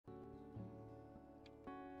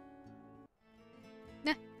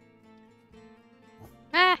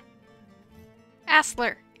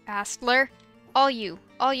Astler! Astler! All you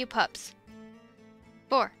pups.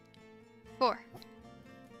 4. 4.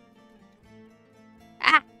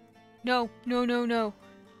 Ah! No, no, no, no.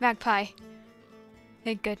 Magpie.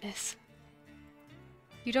 Thank goodness.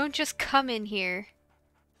 You don't just come in here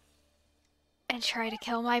and try to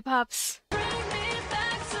kill my pups.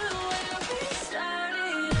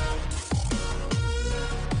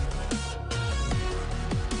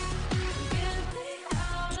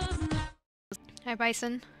 Hi,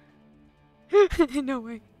 Bison. No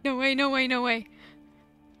way. No way, no way, no way.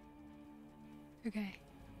 Okay.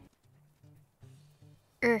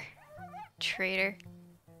 Traitor.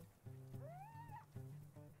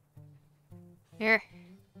 Here.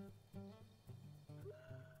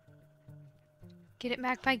 Get it,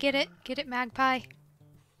 Magpie, get it. Get it, Magpie.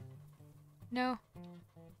 No.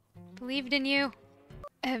 Believed in you.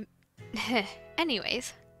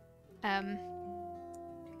 Anyways.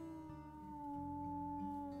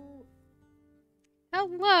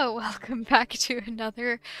 Hello, welcome back to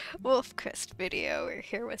another WolfQuest video. We're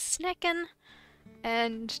here with Sneken,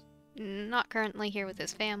 and not currently here with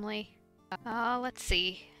his family. Let's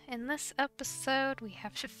see. In this episode, we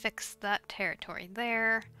have to fix that territory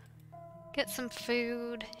there, get some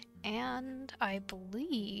food, and I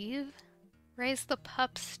believe raise the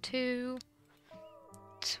pups to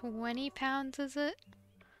 20 pounds, is it?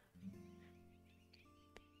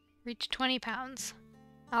 Reach 20 pounds.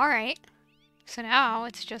 Alright. So now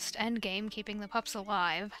it's just endgame keeping the pups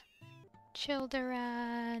alive.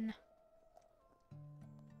 Children.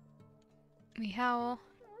 Meow.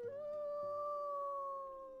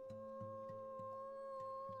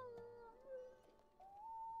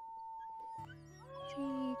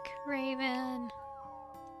 Zeke, Raven. Look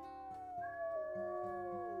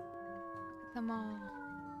at them all.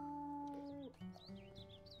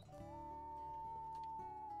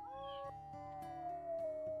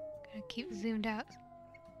 Gotta keep zoomed out.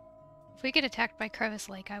 If we get attacked by Crevice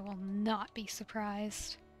Lake, I will not be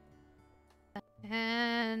surprised.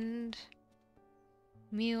 And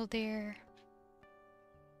mule deer.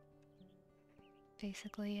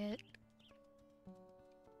 Basically it.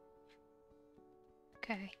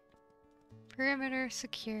 Okay. Perimeter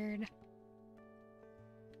secured.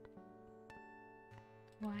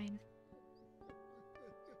 Wine.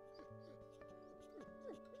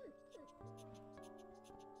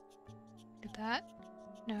 Did that?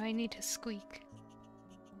 No, I need to squeak.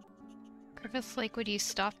 Crevice Lake, would you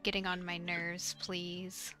stop getting on my nerves,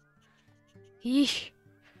 please? Eesh.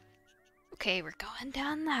 Okay, we're going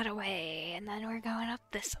down that way, and then we're going up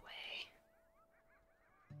this way.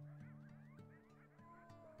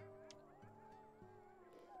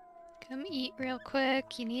 Come eat real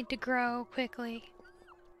quick. You need to grow quickly.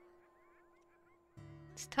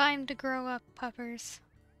 It's time to grow up, puppers.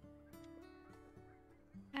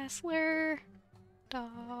 Asler.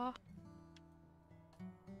 Daw.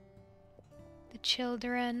 The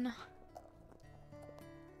children.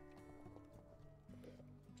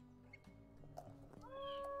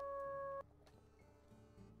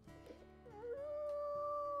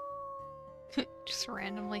 Just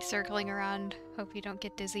randomly circling around. Hope you don't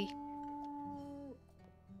get dizzy.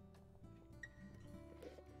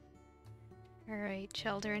 Alright,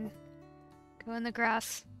 children. Go in the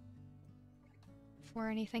grass. Before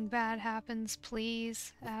anything bad happens,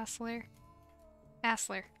 please, Asler.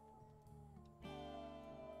 Asler.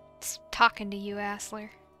 It's talking to you, Asler.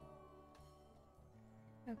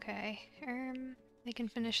 Okay, they can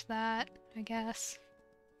finish that, I guess.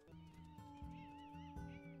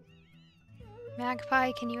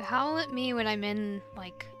 Magpie, can you howl at me when I'm in,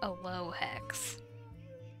 like, a low hex?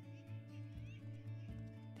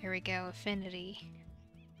 There we go, affinity.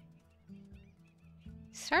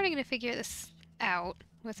 Starting to figure this out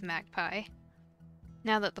with Magpie.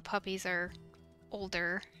 Now that the puppies are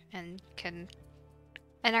older and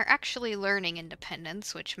are actually learning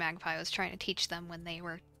independence, which Magpie was trying to teach them when they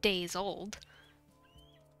were days old.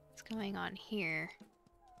 What's going on here?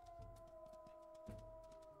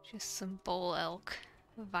 Just some bull elk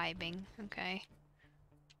vibing, okay.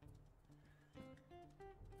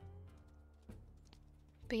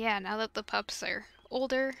 But yeah, now that the pups are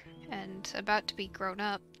older and about to be grown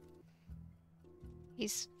up,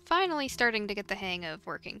 he's finally starting to get the hang of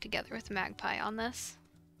working together with Magpie on this.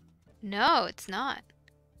 No, it's not.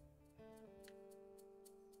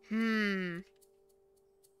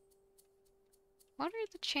 What are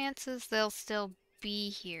the chances they'll still be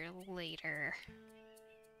here later?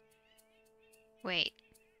 Wait.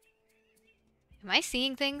 Am I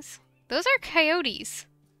seeing things? Those are coyotes.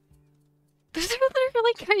 Those are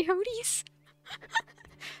literally coyotes.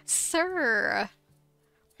 Sir.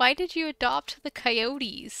 Why did you adopt the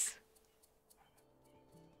coyotes?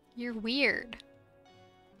 You're weird.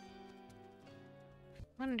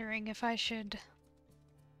 Wondering if I should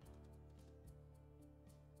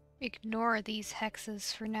ignore these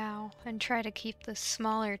hexes for now and try to keep the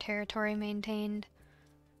smaller territory maintained.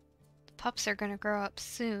 The pups are gonna grow up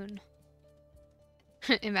soon.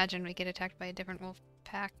 Imagine we get attacked by a different wolf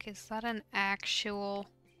pack. Is that an actual...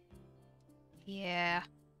 Yeah.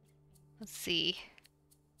 Let's see.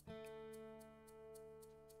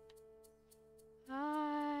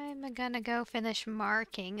 I'm gonna go finish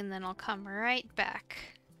marking and then I'll come right back.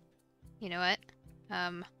 You know what?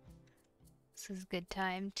 This is a good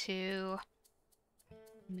time to...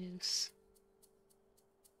 Moose.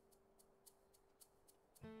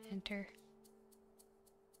 Enter.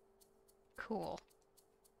 Cool.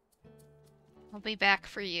 I'll be back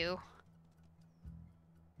for you.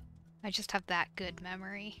 I just have that good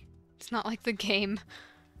memory. It's not like the game,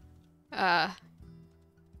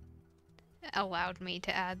 allowed me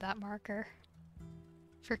to add that marker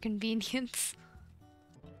for convenience.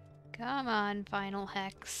 Come on, final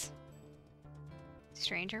hex.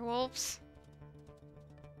 Stranger wolves?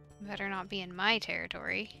 Better not be in my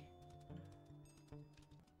territory.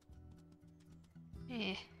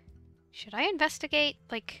 Should I investigate?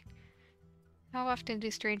 Like, how often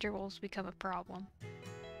do stranger wolves become a problem?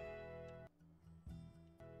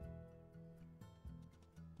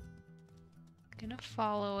 Gonna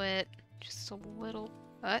follow it just a little.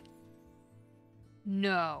 What?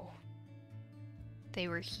 No. They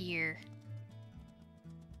were here.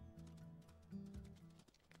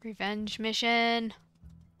 Revenge mission.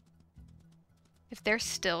 If they're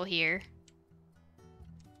still here.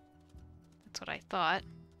 That's what I thought.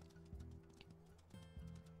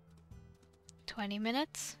 20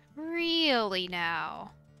 minutes? Really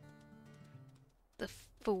now? The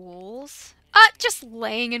fools. Just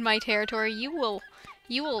laying in my territory. You will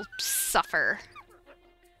suffer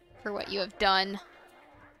for what you have done.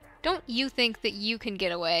 Don't you think that you can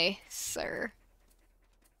get away, sir?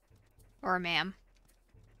 Or ma'am.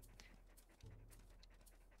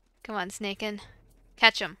 Come on, Sneken.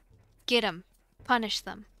 Catch 'em. Get 'em. Punish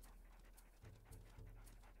them.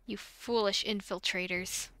 You foolish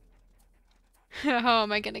infiltrators. How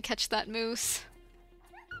am I gonna catch that moose?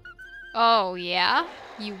 Oh, yeah?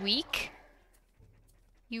 You weak?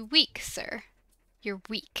 You weak, sir. You're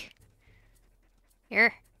weak.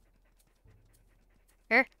 Here.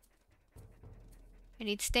 Here. I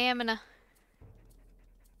need stamina.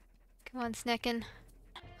 Come on, Sneken.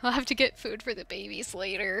 I'll have to get food for the babies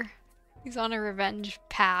later. He's on a revenge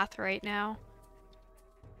path right now.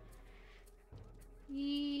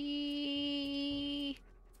 Yee.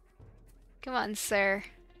 Come on, sir.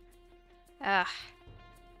 Ugh.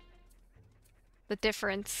 The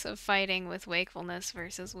difference of fighting with wakefulness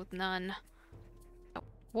versus with none.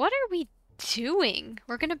 What are we doing?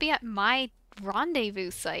 We're gonna be at my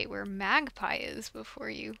rendezvous site where Magpie is before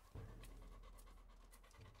you.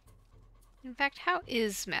 In fact, how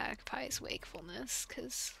is Magpie's wakefulness?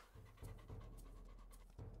 'Cause...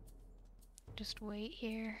 Just wait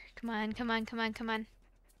here. Come on, come on, come on, come on.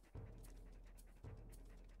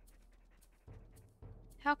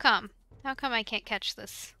 How come? How come I can't catch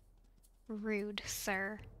this? Rude,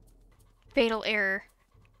 sir. Fatal error.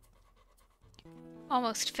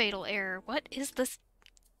 Almost fatal error. What is this?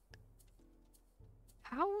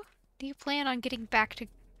 How do you plan on getting back to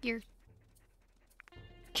your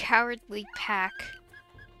cowardly pack?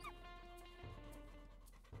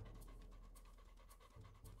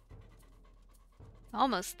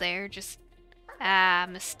 Almost there, just... Ah,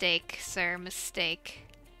 mistake, sir, mistake.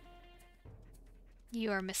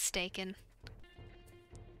 You are mistaken.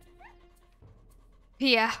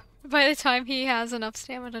 Yeah, by the time he has enough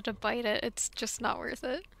stamina to bite it, it's just not worth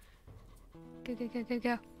it. Go, go, go, go,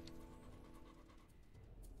 go.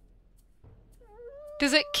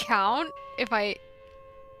 Does it count if I...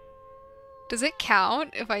 Does it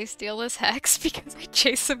count if I steal this hex because I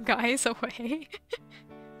chase some guys away?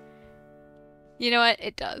 You know what?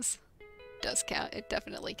 It does. It does count. It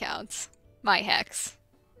definitely counts. My hex.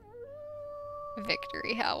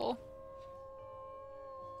 Victory howl.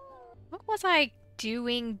 What was I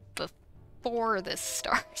doing before this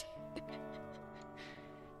started?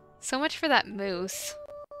 So much for that moose.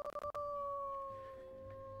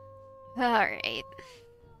 Alright.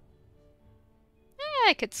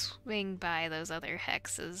 I could swing by those other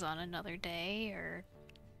hexes on another day, or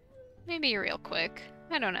maybe real quick.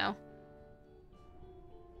 I don't know.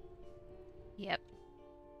 Yep.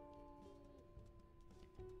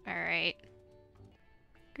 Alright.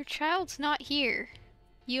 Your child's not here.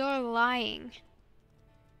 You're lying.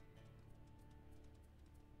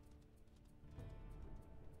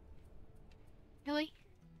 Really?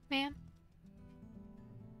 Ma'am?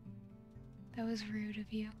 That was rude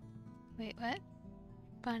of you. Wait, what?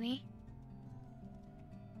 Bunny?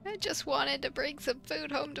 I just wanted to bring some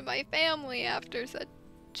food home to my family after such,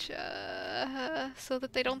 so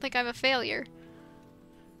that they don't think I'm a failure.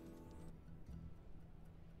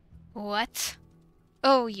 What?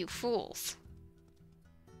 Oh, you fools.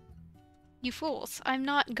 You fools, I'm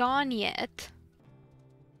not gone yet.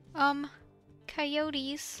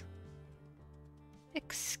 Coyotes.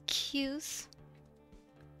 Excuse,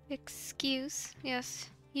 yes,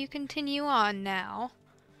 you continue on now.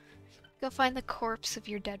 Go find the corpse of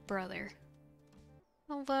your dead brother.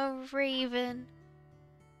 Hello, Raven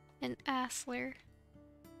and Asler.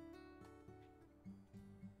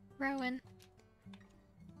 Rowan.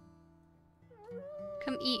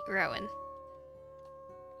 Come eat, Rowan.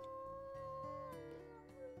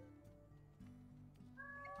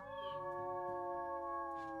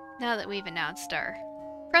 Now that we've announced our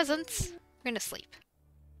presence, we're gonna sleep.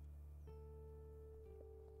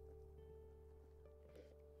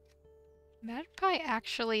 Magpie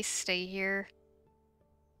actually stay here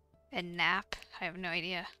and nap? I have no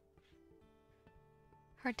idea.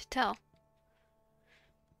 Hard to tell.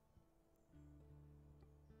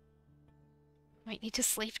 Might need to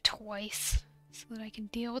sleep twice so that I can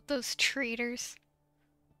deal with those traitors.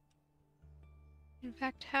 In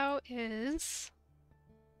fact, how is...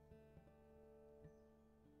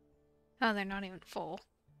 Oh, they're not even full.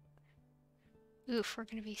 Oof, we're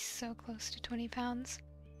gonna be so close to 20 pounds.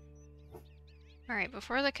 Alright,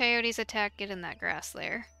 before the coyotes attack, get in that grass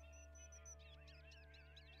there.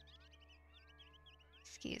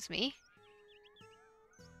 Excuse me.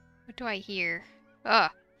 What do I hear?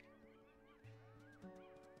 Ugh!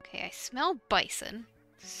 Okay, I smell bison.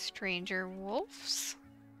 Stranger wolves?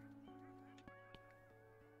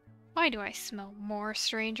 Why do I smell more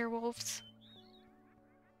stranger wolves?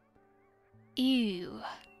 Ew.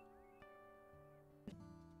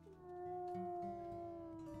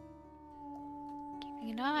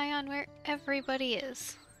 Keeping an eye on where everybody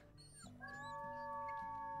is.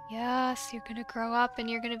 Yes, you're gonna grow up and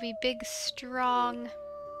you're gonna be big, strong,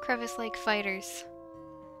 crevice-like fighters.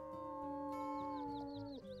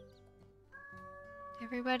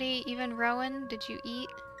 Everybody, even Rowan, did you eat?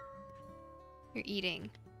 You're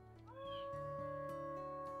eating.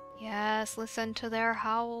 Yes, listen to their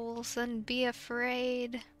howls and be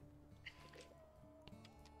afraid.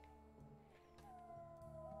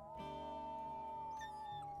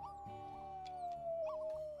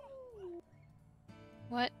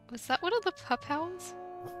 What? Was that one of the pup howls?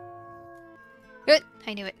 Good!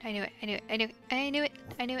 I knew it, I knew it, I knew it, I knew it, I knew it,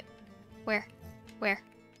 I knew it. Where? Where?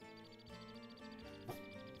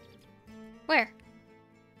 Where?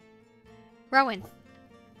 Rowan!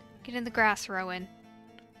 Get in the grass, Rowan.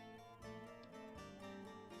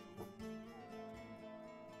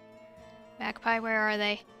 Magpie, where are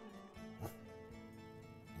they?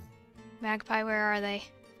 Magpie, where are they?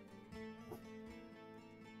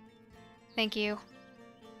 Thank you.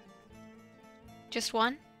 Just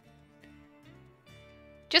one?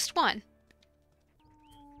 Just one?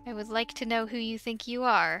 I would like to know who you think you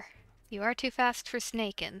are. You are too fast for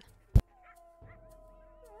Sneken.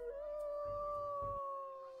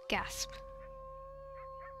 Gasp.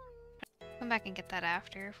 Come back and get that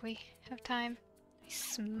after if we have time. I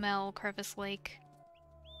smell Crevice Lake.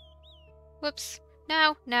 Whoops.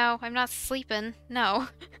 No, no, I'm not sleeping. No.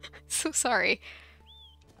 So sorry.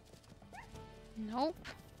 Nope.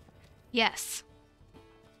 Yes.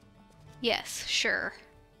 Yes, sure.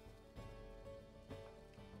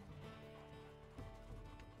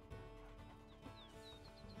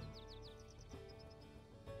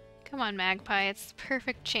 Come on, Magpie, it's the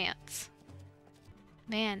perfect chance.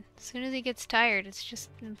 Man, as soon as he gets tired, it's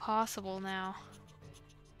just impossible now.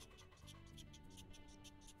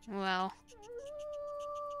 Well,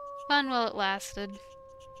 fun while it lasted.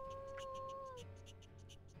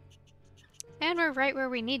 And we're right where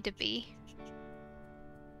we need to be.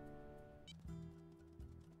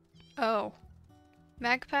 Oh.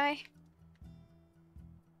 Magpie?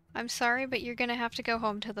 I'm sorry, but you're gonna have to go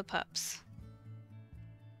home to the pups.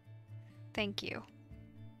 Thank you.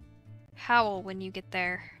 Howl when you get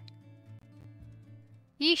there.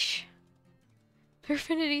 Yeesh.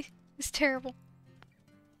 Perfinity is terrible.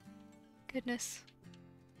 Goodness.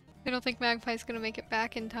 I don't think Magpie's gonna make it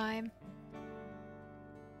back in time.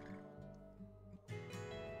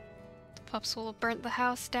 The pups will have burnt the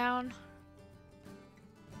house down.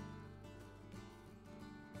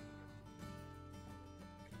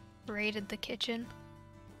 Raided the kitchen.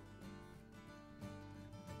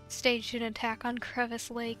 Staged an attack on Crevice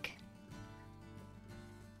Lake.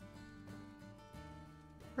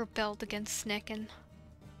 rebelled against Sneken.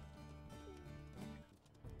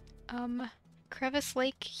 Crevice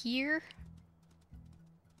Lake here?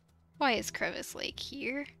 Why is Crevice Lake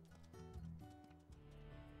here?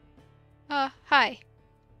 Hi.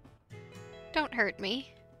 Don't hurt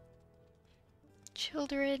me.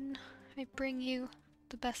 Children, I bring you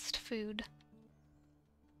the best food.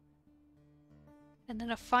 And then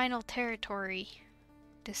a final territory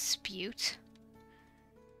dispute.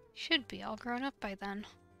 Should be all grown up by then.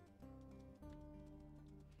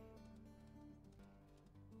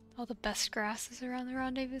 All the best grasses around the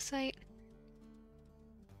rendezvous site.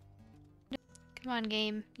 Come on,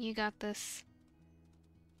 game. You got this.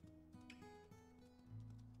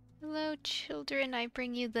 Hello, children. I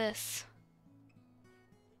bring you this.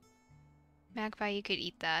 Magpie, you could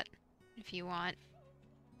eat that if you want.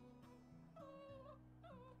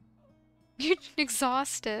 You're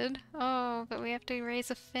exhausted. Oh, but we have to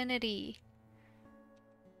raise affinity.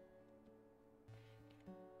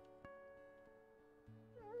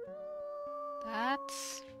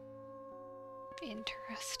 That's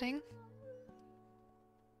interesting.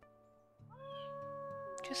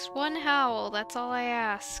 Just one howl, that's all I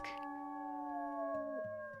ask.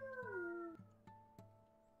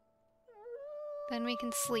 Then we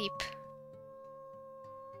can sleep.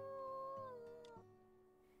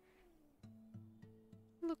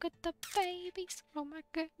 Look at the babies, oh my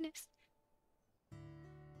goodness.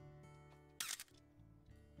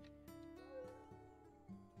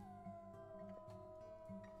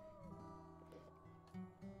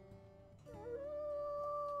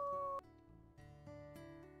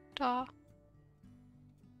 Aw.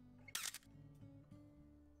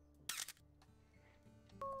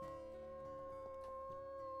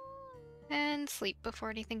 And sleep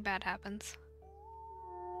before anything bad happens.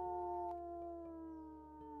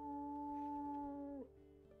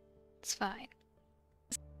 It's fine.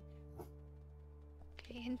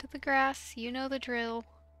 Okay, into the grass. You know the drill.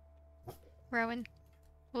 Rowan.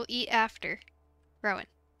 We'll eat after. Rowan.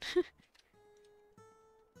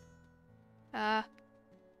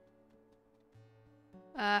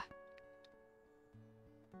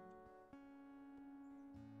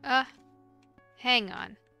 Hang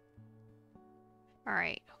on.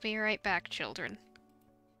 Alright, I'll be right back, children.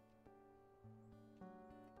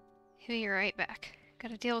 Be right back.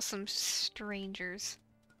 Gotta deal with some strangers.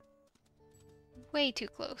 Way too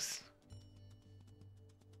close.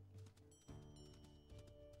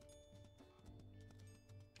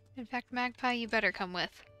 In fact, Magpie, you better come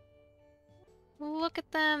with. Look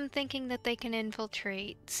at them thinking that they can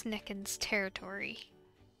infiltrate Sneken's territory.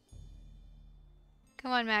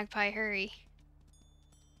 Come on, Magpie, hurry.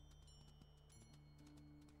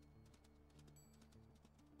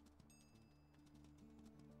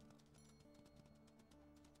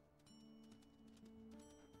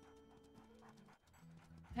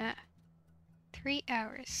 Ah. 3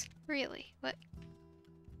 hours. Really? What?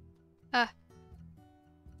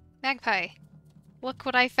 Magpie. Look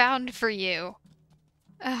what I found for you.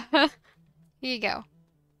 Here you go.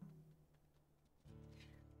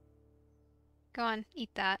 Go on,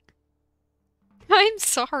 eat that. I'm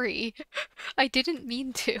sorry. I didn't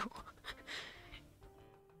mean to.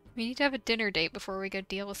 We need to have a dinner date before we go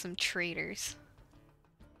deal with some traitors.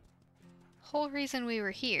 Whole reason we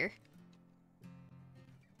were here.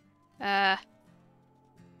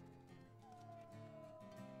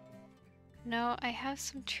 No, I have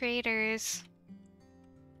some traitors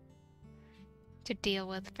to deal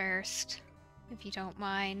with first, if you don't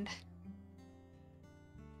mind.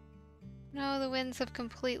 No, the winds have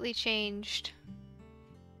completely changed.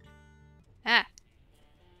 Ah!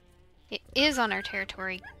 It is on our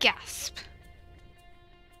territory. Gasp!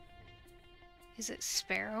 Is it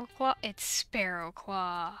Sparrowclaw? It's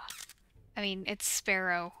Sparrowclaw. I mean, it's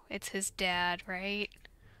Sparrow. It's his dad, right?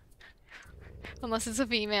 Unless it's a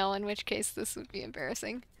female, in which case this would be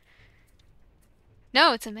embarrassing.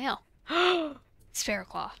 No, it's a male.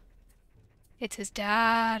 Sparrowclaw. It's his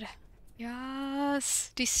dad.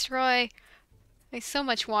 Yes! Destroy. I so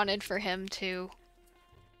much wanted for him to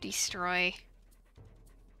destroy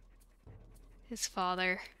his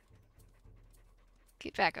father.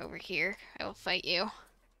 Get back over here. I will fight you.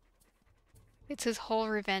 It's his whole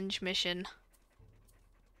revenge mission.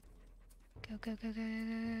 Go, go, go, go,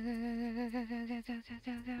 go, go, go, go, go,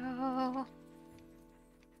 go, go.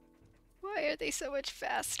 Why are they so much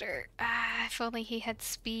faster? Ah, if only he had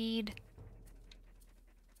speed.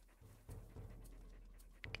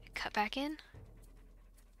 Cut back in.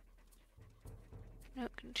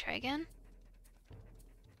 Nope, gonna try again.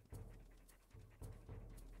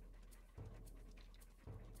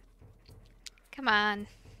 Come on.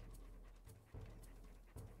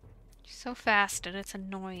 So fast and it's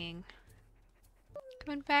annoying.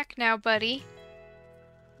 Going back now, buddy.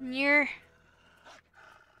 You're...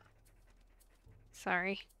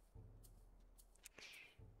 Sorry.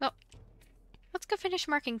 Well, let's go finish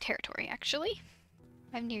marking territory, actually.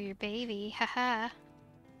 I'm near your baby, haha.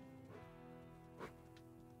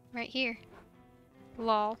 Right here.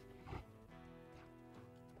 Lol.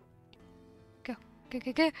 Go, go,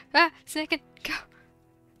 go, go! Ah! Sneken! Go!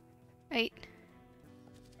 Wait.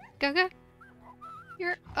 Go, go!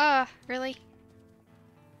 You're... really?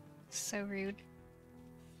 So rude.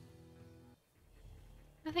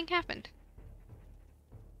 Nothing happened.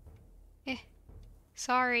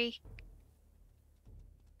 Sorry.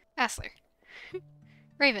 Asler.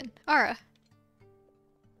 Raven. Ara.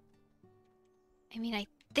 I mean, I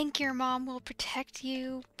think your mom will protect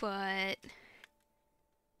you, but...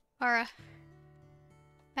 Ara.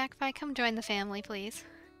 Magpie, come join the family, please.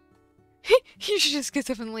 He just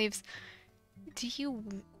gets up and leaves. Do you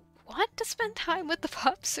want to spend time with the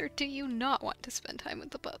pups, or do you not want to spend time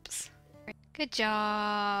with the pups? Good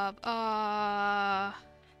job. Oh,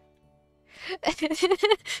 that's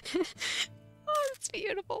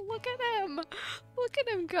beautiful. Look at him. Look at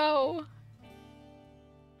him go.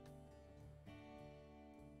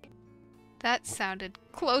 That sounded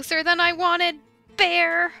closer than I wanted.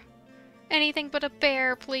 Bear. Anything but a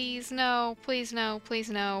bear, please. No, please no,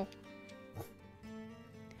 please no.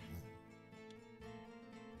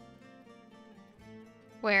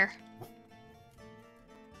 Where?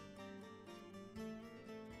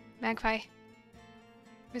 Magpie.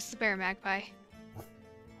 Where's the bear, Magpie?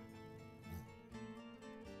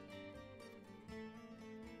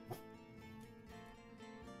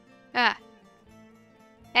 Ah.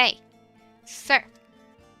 Hey. Sir.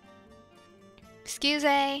 Excuse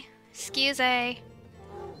me. Excuse me.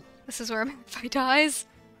 This is where Magpie dies.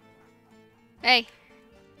 Hey.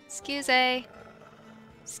 Excuse me.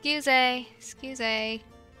 Excuse me. Excuse me.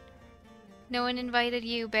 No one invited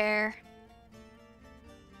you, bear.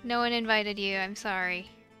 No one invited you, I'm sorry.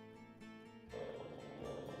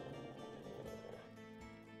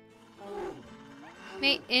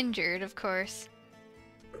 Mate injured, of course.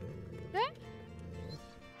 What?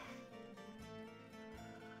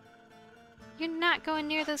 You're not going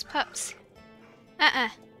near those pups.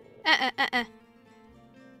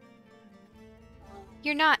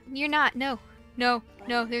 You're not, no. No,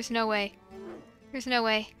 no, there's no way. There's no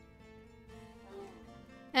way.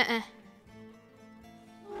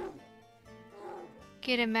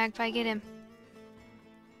 Get him, Magpie, get him.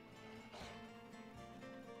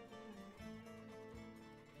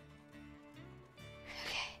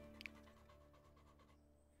 Okay.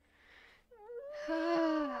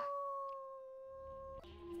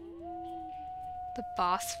 The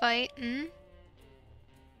boss fight, hmm?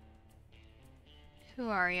 Who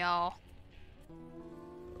are y'all?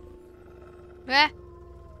 Ah!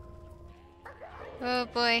 Oh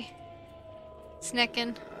boy.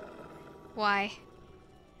 Sneken. Why?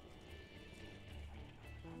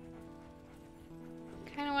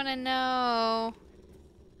 Kinda wanna know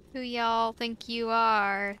who y'all think you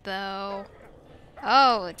are, though.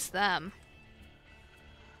 Oh, it's them.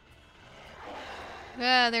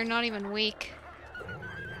 Ah, they're not even weak.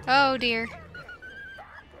 Oh dear.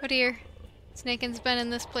 Oh dear. Sneken's been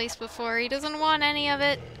in this place before. He doesn't want any of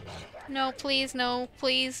it. No, please, no,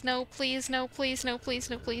 please, no, please, no, please, no, please,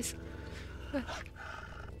 no, please.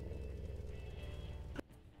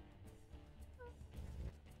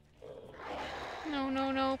 No,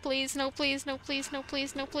 no, no, please, no, please, no, please, no,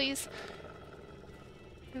 please, no, please.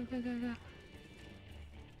 Go, go, go, go.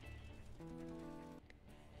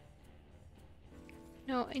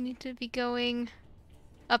 No, I need to be going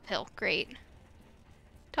uphill. Great.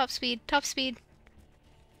 Top speed, top speed.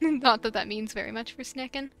 Not that that means very much for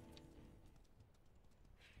Sneken.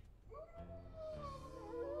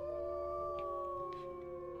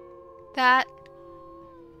 That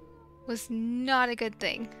was not a good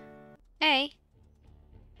thing. Hey,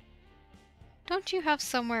 don't you have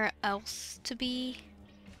somewhere else to be?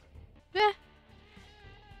 Eh.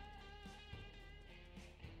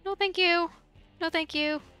 No thank you. No thank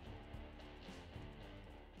you.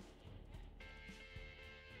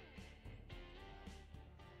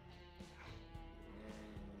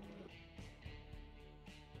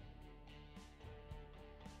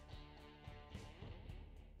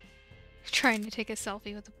 Trying to take a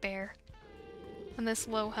selfie with a bear on this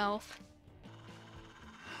low health.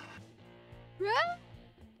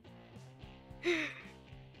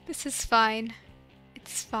 This is fine.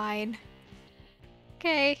 It's fine.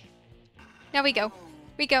 Okay. Now we go.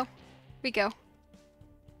 We go. We go.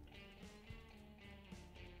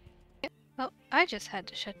 Well, I just had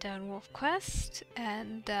to shut down WolfQuest,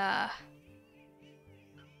 and,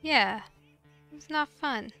 yeah, it was not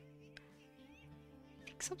fun. I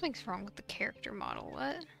think something's wrong with the character model.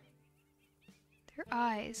 What? Their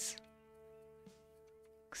eyes.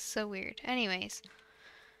 Looks so weird. Anyways,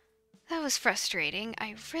 that was frustrating.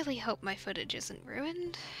 I really hope my footage isn't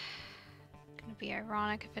ruined. Gonna be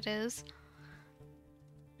ironic if it is.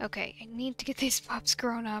 Okay, I need to get these pups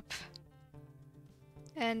grown up.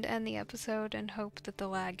 And end the episode and hope that the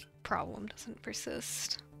lag problem doesn't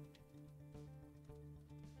persist.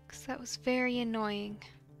 Because that was very annoying.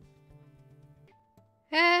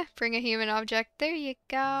 Bring a human object. There you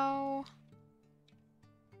go.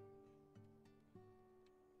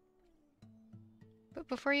 But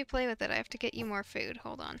before you play with it, I have to get you more food.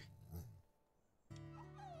 Hold on.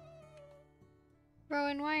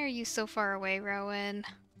 Rowan, why are you so far away, Rowan?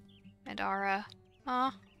 And Ara.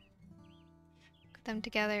 Aw. Put them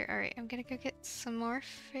together. Alright, I'm gonna go get some more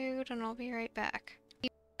food and I'll be right back.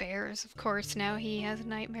 Bears, of course, now he has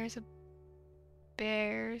nightmares of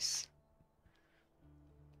bears.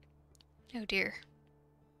 Oh dear.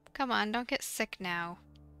 Come on, don't get sick now.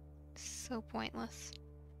 It's so pointless.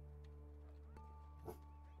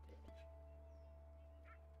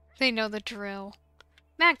 They know the drill.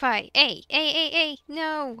 Magpie! Hey!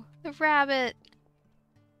 No! The rabbit!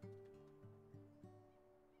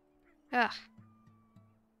 Ugh.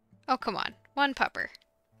 Oh, come on. One pupper.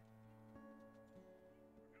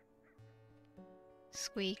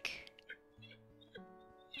 Squeak.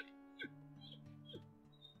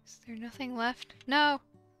 Is there nothing left? No!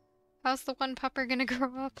 How's the one pupper gonna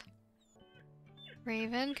grow up?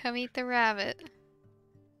 Raven, come eat the rabbit.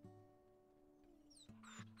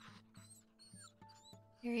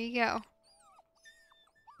 Here you go.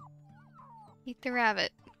 Eat the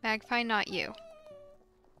rabbit. Magpie, not you.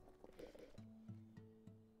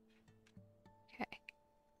 Okay.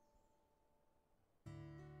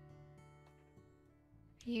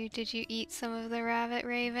 Did you eat some of the rabbit,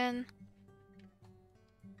 Raven?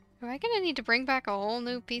 Am I gonna need to bring back a whole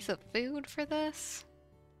new piece of food for this?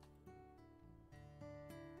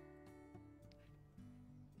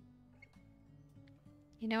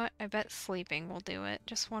 You know what? I bet sleeping will do it.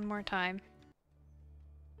 Just one more time.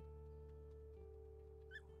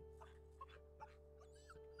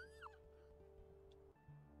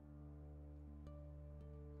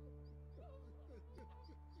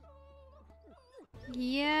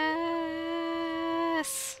 Yes!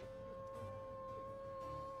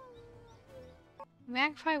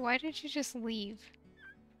 Magpie, why did you just leave?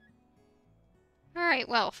 Alright,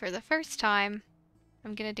 well, for the first time,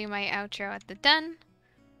 I'm gonna do my outro at the den.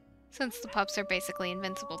 Since the pups are basically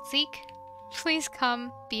invincible. Zeke, please come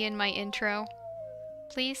be in my intro.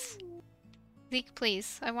 Please? Zeke,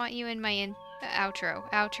 please. I want you in my outro.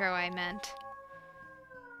 Outro, I meant.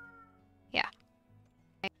 Yeah.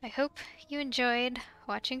 I hope you enjoyed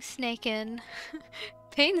watching Sneken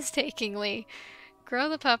painstakingly grow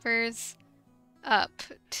the puppers up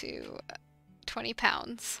to 20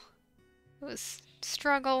 pounds. It was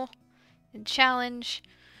struggle and challenge.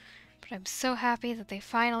 But I'm so happy that they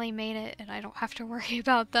finally made it and I don't have to worry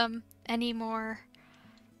about them anymore.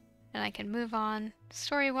 And I can move on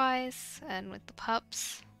story-wise and with the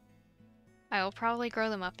pups. I will probably grow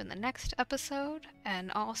them up in the next episode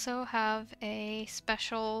and also have a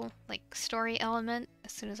special story element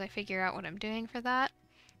as soon as I figure out what I'm doing for that.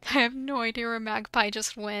 I have no idea where Magpie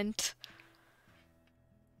just went.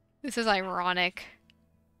 This is ironic.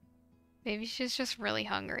 Maybe she's just really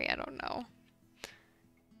hungry, I don't know.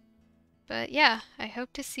 But yeah, I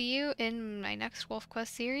hope to see you in my next WolfQuest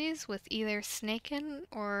series with either Sneken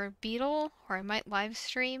or Beetle, or I might live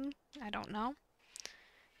stream. I don't know.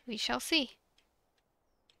 We shall see.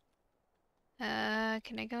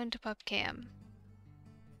 Can I go into PubCam?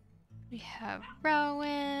 We have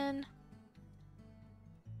Rowan,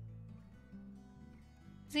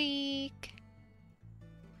 Zeke,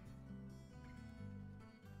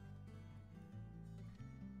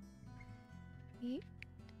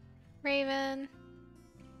 Raven.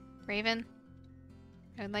 Raven.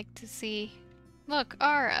 I would like to see... Look,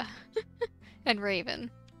 Ara! And Raven.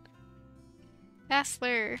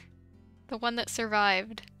 Asler. The one that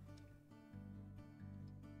survived.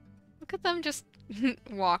 Look at them just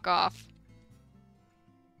walk off.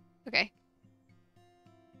 Okay.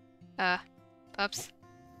 Pups.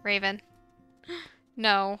 Raven.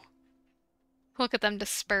 No. Look at them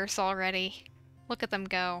disperse already. Look at them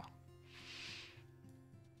go.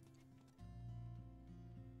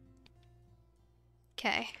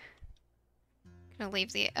 Okay. Gonna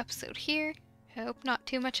leave the episode here. Hope not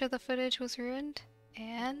too much of the footage was ruined.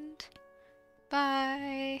 And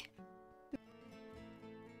bye!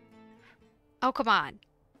 Oh, come on.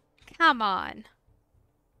 Come on.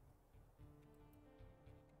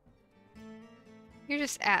 You're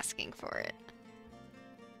just asking for it.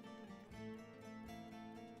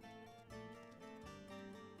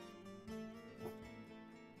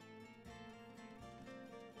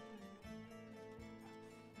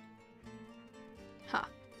 Huh.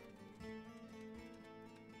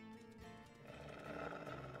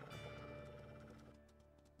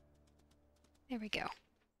 There we go.